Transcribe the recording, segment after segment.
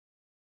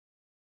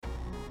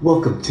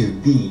Welcome to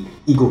the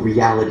Eagle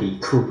Realty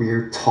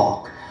Career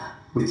Talk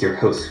with your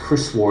host,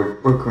 Chris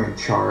Ward, broker in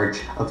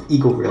charge of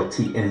Eagle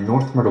Realty in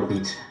North Myrtle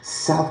Beach,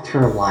 South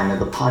Carolina,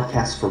 the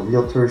podcast for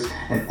realtors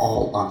and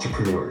all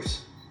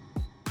entrepreneurs.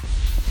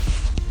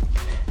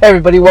 Hey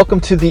everybody, welcome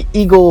to the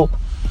Eagle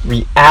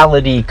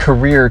Realty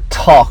Career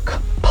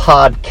Talk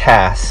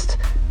podcast.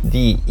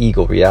 The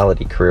Eagle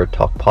Realty Career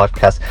Talk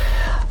podcast.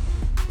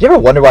 You ever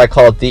wonder why I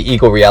call it the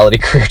Eagle Reality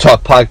Career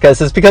Talk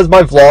podcast? It's because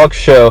my vlog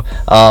show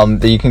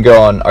that you can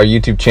go on our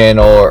YouTube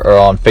channel or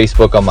on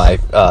Facebook, on my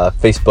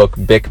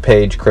Facebook BIC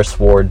page, Chris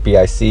Ward,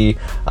 BIC.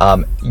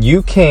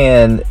 You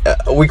can,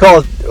 we call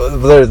it,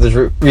 there's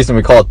a reason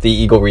we call it the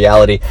Eagle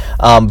Reality,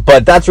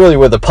 but that's really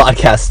where the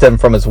podcast stemmed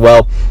from as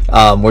well.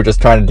 We're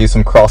just trying to do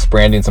some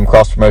cross-branding, some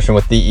cross-promotion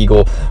with the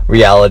Eagle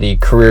Reality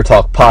Career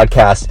Talk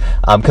podcast,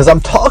 because I'm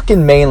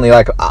talking mainly,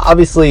 like,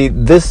 obviously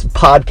this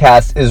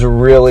podcast is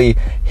really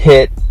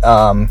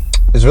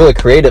is really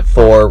created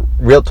for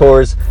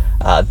realtors,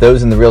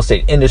 those in the real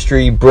estate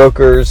industry,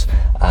 brokers,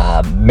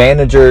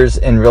 managers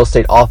in real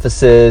estate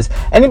offices,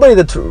 anybody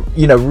that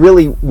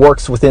really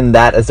works within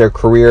that as their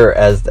career,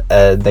 as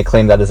they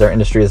claim that as their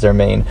industry, as their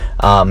main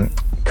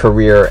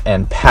career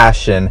and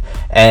passion.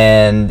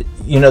 And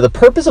the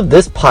purpose of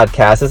this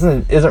podcast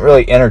isn't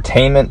really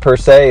entertainment per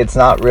se. It's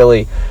not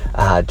really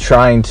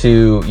trying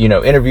to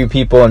interview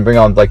people and bring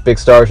on like big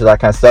stars or that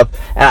kind of stuff.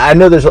 And I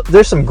know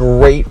there's some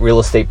great real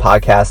estate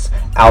podcasts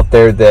out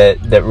there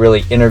that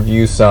really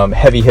interview some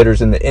heavy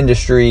hitters in the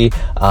industry,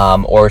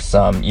 or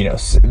some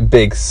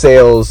big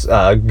sales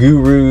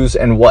gurus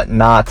and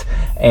whatnot.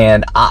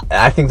 And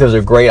I think those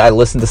are great. I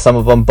listen to some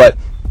of them, but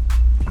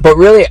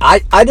really,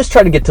 I just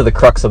try to get to the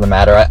crux of the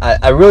matter.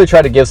 I really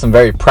try to give some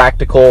very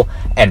practical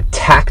and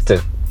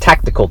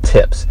tactical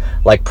tips,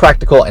 like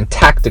practical and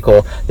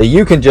tactical, that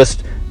you can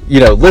just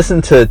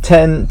listen to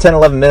 10,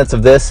 11 minutes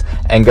of this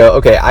and go,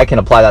 okay, I can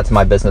apply that to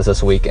my business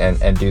this week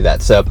and do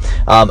that. So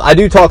I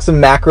do talk some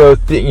macro,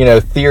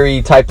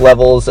 theory type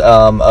levels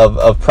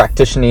of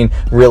practicing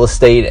real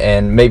estate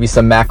and maybe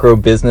some macro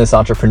business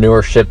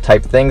entrepreneurship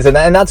type things. And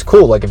that's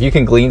cool. Like, if you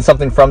can glean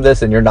something from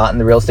this and you're not in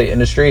the real estate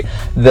industry,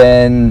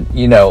 then,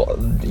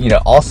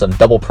 awesome.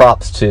 Double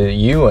props to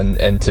you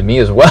and to me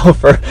as well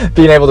for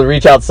being able to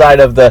reach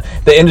outside of the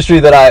industry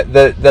that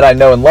I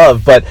know and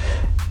love. But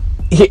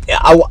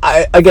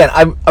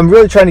I'm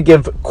really trying to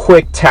give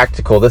quick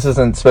tactical. This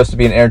isn't supposed to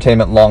be an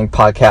entertainment long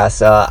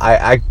podcast.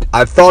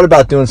 I've thought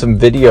about doing some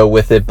video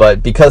with it,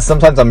 but because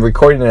sometimes I'm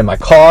recording it in my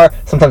car,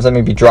 sometimes I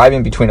may be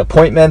driving between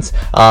appointments.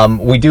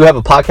 We do have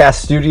a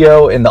podcast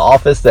studio in the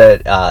office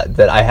that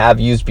I have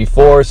used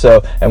before,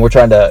 and we're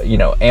trying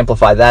to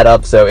amplify that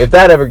up. So if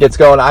that ever gets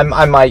going,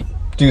 I might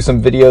do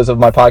some videos of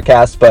my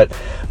podcast, but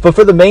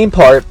for the main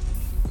part,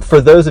 for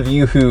those of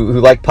you who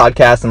like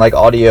podcasts and like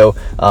audio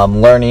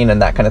learning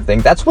and that kind of thing,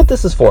 that's what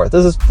this is for.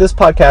 This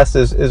podcast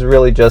is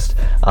really just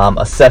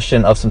a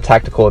session of some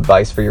tactical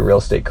advice for your real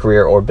estate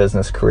career or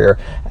business career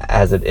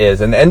as it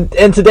is.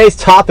 And today's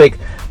topic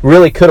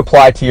really could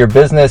apply to your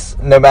business,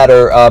 no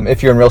matter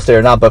if you're in real estate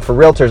or not. But for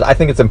realtors, I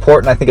think it's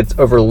important. I think it's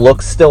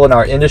overlooked still in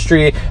our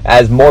industry.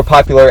 As more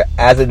popular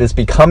as it is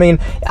becoming,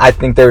 I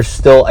think there's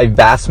still a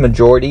vast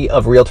majority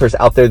of realtors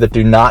out there that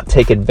do not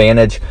take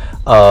advantage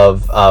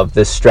of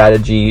this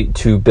strategy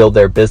to build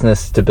their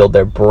business, to build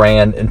their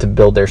brand, and to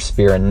build their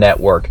sphere and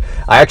network.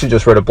 I actually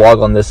just wrote a blog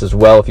on this as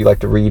well. If you like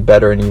to read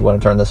better and you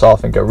want to turn this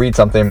off and go read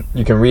something,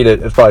 you can read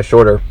it. It's probably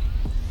shorter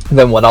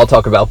than what I'll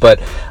talk about, but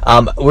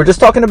we're just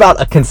talking about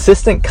a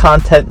consistent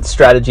content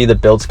strategy that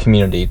builds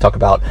community. Talk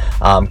about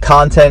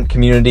content,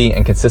 community,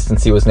 and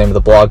consistency was the name of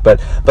the blog, but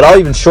I'll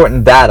even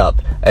shorten that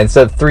up.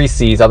 Instead of 3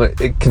 C's,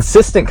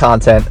 consistent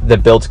content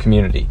that builds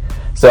community.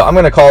 So I'm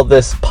going to call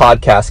this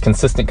podcast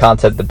Consistent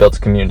Content That Builds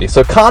Community.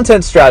 So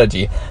content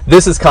strategy,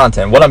 this is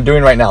content. What I'm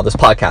doing right now, this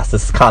podcast,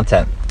 this is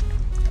content.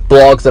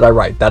 Blogs that I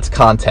write, that's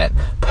content.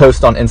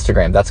 Post on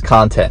Instagram, that's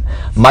content.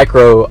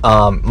 Micro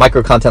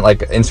content like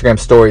Instagram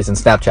stories and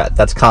Snapchat,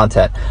 that's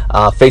content.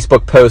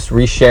 Facebook posts,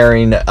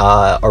 resharing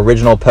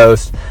original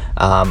posts,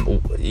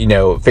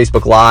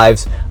 Facebook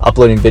lives,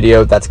 uploading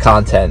video, that's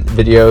content.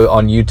 Video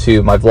on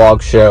YouTube, my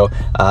vlog show,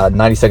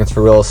 90 Seconds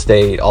for Real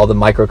Estate, all the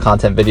micro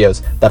content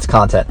videos, that's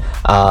content.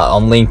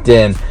 On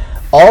LinkedIn,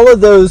 all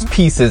of those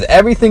pieces,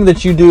 everything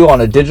that you do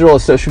on a digital or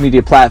social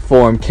media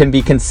platform can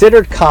be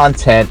considered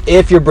content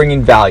if you're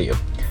bringing value.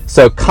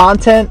 So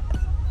content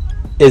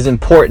is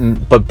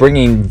important, but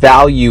bringing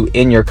value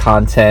in your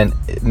content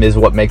is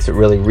what makes it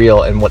really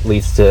real and what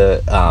leads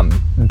to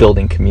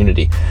building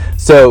community.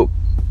 So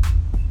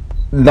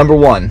number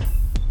one,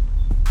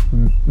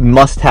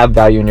 must have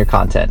value in your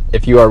content.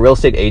 If you are a real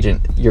estate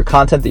agent, your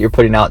content that you're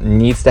putting out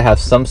needs to have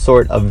some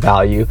sort of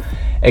value.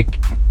 It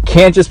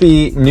can't just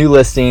be new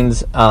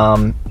listings.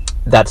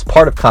 That's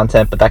part of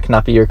content, but that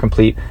cannot be your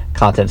complete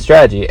content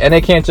strategy. And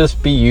it can't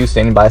just be you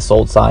standing by a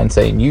sold sign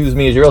saying, use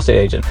me as your real estate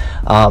agent,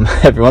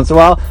 every once in a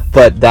while.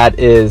 But that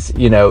is,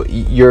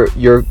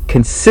 your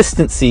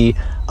consistency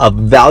of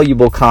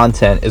valuable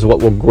content is what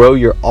will grow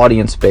your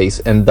audience base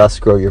and thus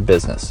grow your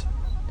business.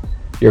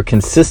 Your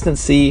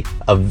consistency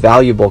of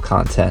valuable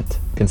content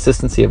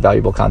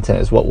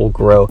is what will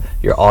grow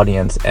your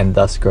audience and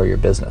thus grow your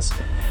business.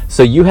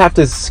 So you have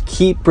to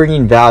keep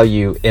bringing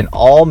value in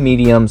all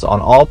mediums, on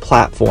all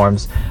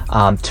platforms,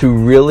 to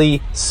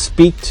really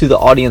speak to the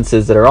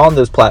audiences that are on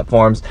those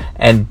platforms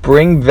and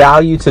bring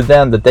value to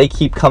them, that they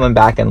keep coming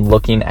back and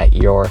looking at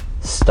your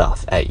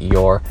stuff, at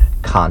your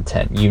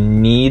content. You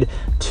need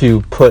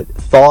to put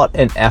thought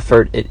and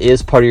effort. It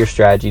is part of your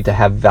strategy to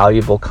have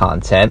valuable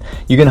content.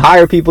 You can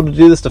hire people to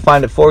do this, to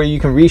find it for you. You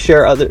can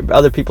reshare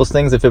other people's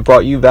things. If it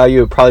brought you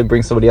value, it probably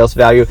brings somebody else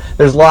value.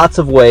 There's lots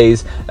of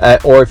ways,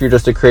 or if you're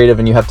just a creative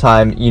and you have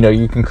time,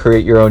 you can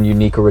create your own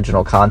unique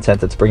original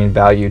content that's bringing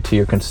value to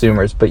your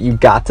consumers. But you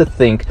got to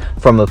think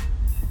from the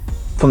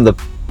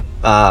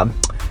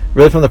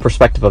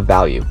perspective of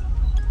value.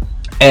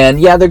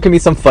 And yeah, there can be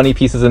some funny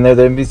pieces in there.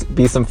 There can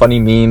be some funny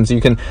memes. You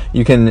can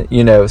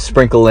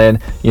sprinkle in,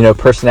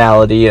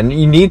 personality, and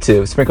you need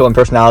to sprinkle in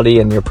personality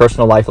and your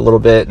personal life a little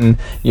bit, and,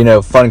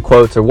 fun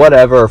quotes or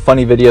whatever, or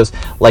funny videos.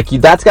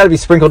 That's got to be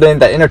sprinkled in,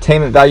 that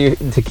entertainment value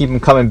to keep them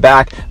coming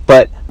back.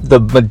 But the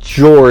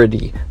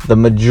majority,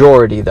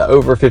 the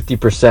over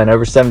 50%,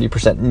 over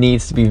 70%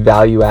 needs to be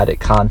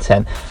value-added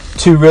content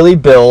to really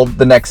build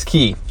the next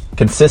key.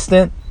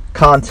 Consistent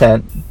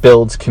content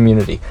builds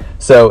community.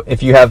 So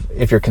if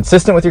you're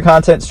consistent with your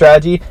content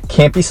strategy,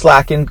 can't be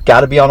slacking, got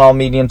to be on all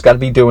mediums, got to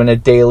be doing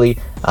it daily.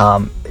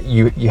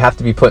 You have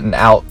to be putting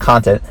out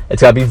content.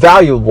 It's got to be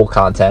valuable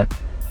content.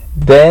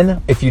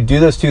 Then if you do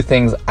those two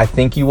things, I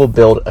think you will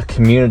build a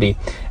community.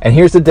 And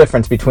here's the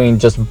difference between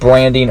just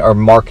branding or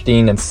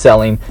marketing and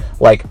selling.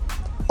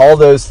 All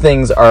those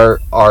things are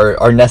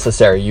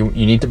necessary. You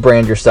need to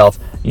brand yourself.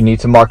 You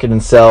need to market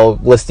and sell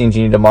listings.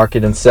 You need to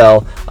market and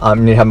sell. You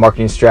need to have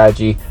marketing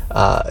strategy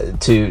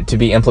to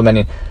be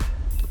implementing.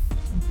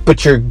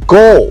 But your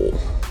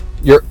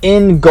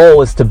end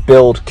goal is to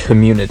build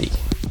community.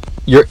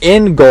 Your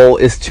end goal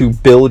is to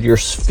build your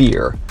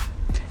sphere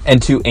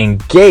and to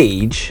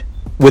engage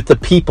with the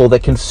people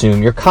that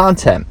consume your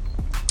content.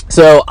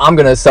 So I'm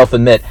going to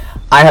self-admit,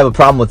 I have a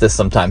problem with this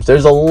sometimes.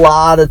 There's a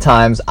lot of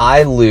times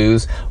I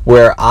lose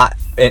where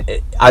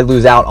I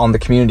lose out on the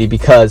community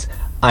because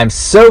I'm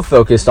so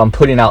focused on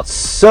putting out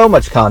so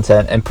much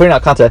content and putting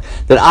out content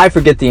that I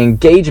forget the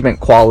engagement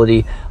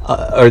quality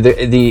or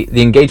the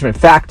engagement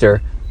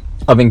factor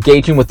of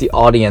engaging with the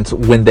audience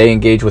when they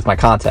engage with my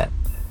content,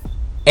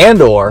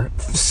 and or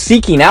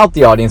seeking out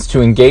the audience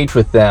to engage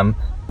with them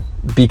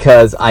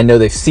because I know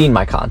they've seen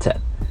my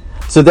content.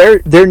 So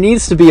there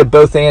needs to be a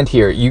both and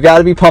here. You got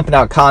to be pumping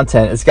out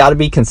content. It's got to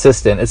be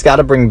consistent. It's got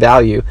to bring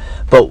value.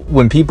 But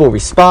when people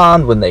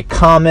respond, when they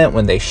comment,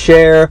 when they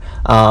share,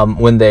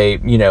 when they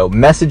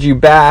message you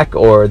back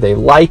or they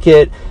like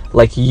it,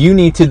 you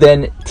need to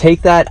then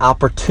take that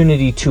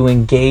opportunity to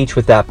engage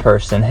with that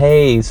person.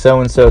 Hey,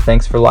 so and so,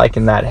 thanks for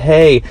liking that.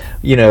 Hey,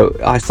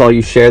 I saw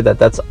you share that.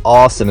 That's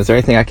awesome. Is there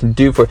anything I can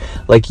do for?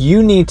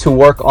 You need to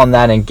work on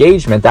that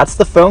engagement. That's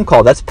the phone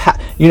call. That's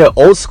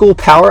old school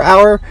power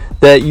hour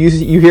that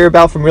you hear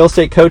about from real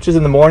estate coaches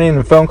in the morning,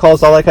 and phone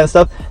calls, all that kind of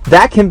stuff.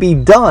 That can be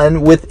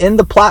done within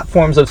the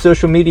platforms of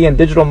social media and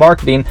digital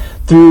marketing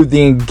through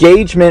the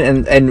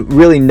engagement and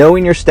really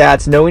knowing your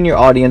stats, knowing your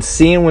audience,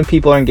 seeing when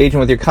people are engaging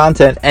with your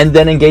content, and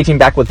then engaging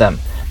back with them.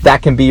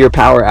 That can be your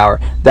power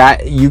hour.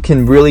 That you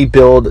can really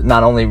build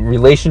not only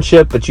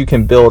relationship, but you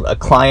can build a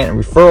client and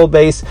referral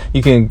base.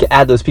 You can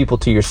add those people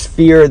to your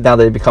sphere. Now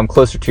they become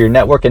closer to your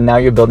network, and now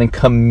you're building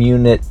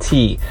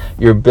community.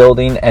 You're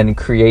building and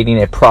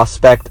creating a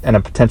prospect and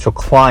a potential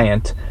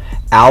client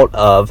out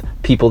of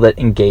people that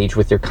engage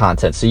with your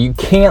content. So you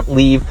can't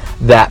leave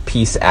that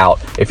piece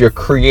out. If you're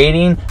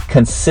creating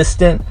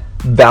consistent,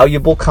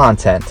 valuable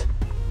content,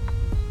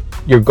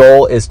 your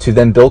goal is to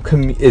then build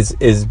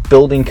is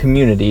building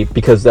community,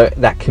 because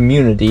that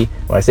community,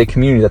 when I say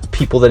community, that's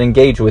people that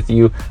engage with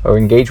you or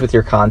engage with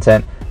your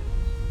content.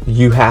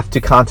 You have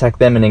to contact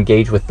them and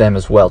engage with them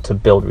as well to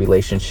build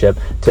relationship,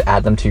 to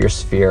add them to your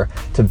sphere,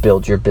 to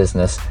build your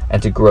business,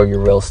 and to grow your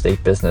real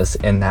estate business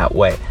in that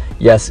way.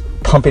 Yes,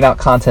 pumping out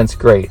content's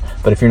great,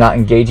 but if you're not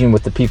engaging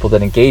with the people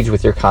that engage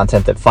with your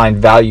content, that find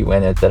value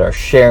in it, that are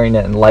sharing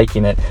it and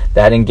liking it,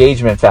 that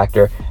engagement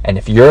factor, and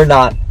if you're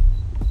not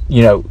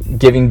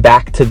giving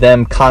back to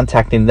them,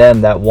 contacting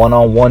them, that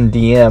one-on-one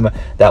DM,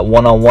 that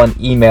one-on-one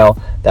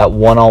email, that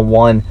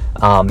one-on-one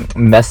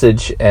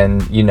message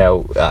and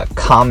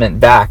comment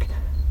back,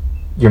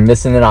 you're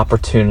missing an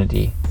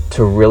opportunity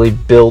to really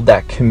build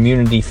that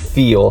community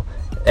feel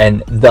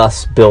and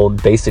thus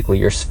build basically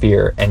your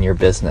sphere and your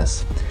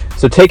business.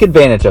 So take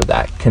advantage of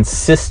that.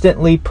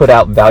 Consistently put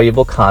out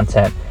valuable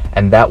content,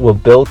 and that will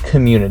build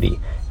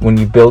community. When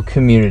you build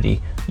community,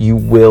 you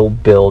will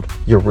build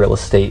your real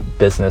estate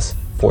business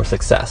for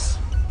success.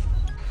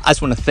 I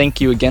just want to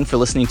thank you again for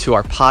listening to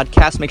our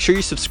podcast. Make sure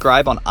you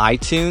subscribe on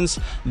iTunes,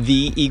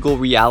 The Eagle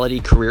Reality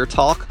Career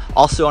Talk.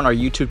 Also on our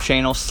YouTube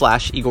channel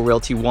 /Eagle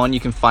Realty 1. You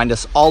can find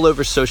us all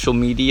over social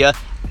media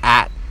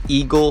at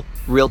Eagle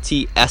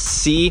Realty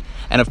SC.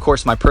 And of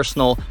course, my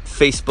personal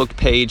Facebook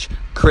page,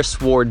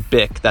 Chris Ward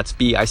Bick. That's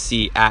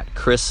BIC at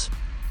Chris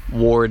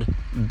Ward,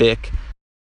 Bick,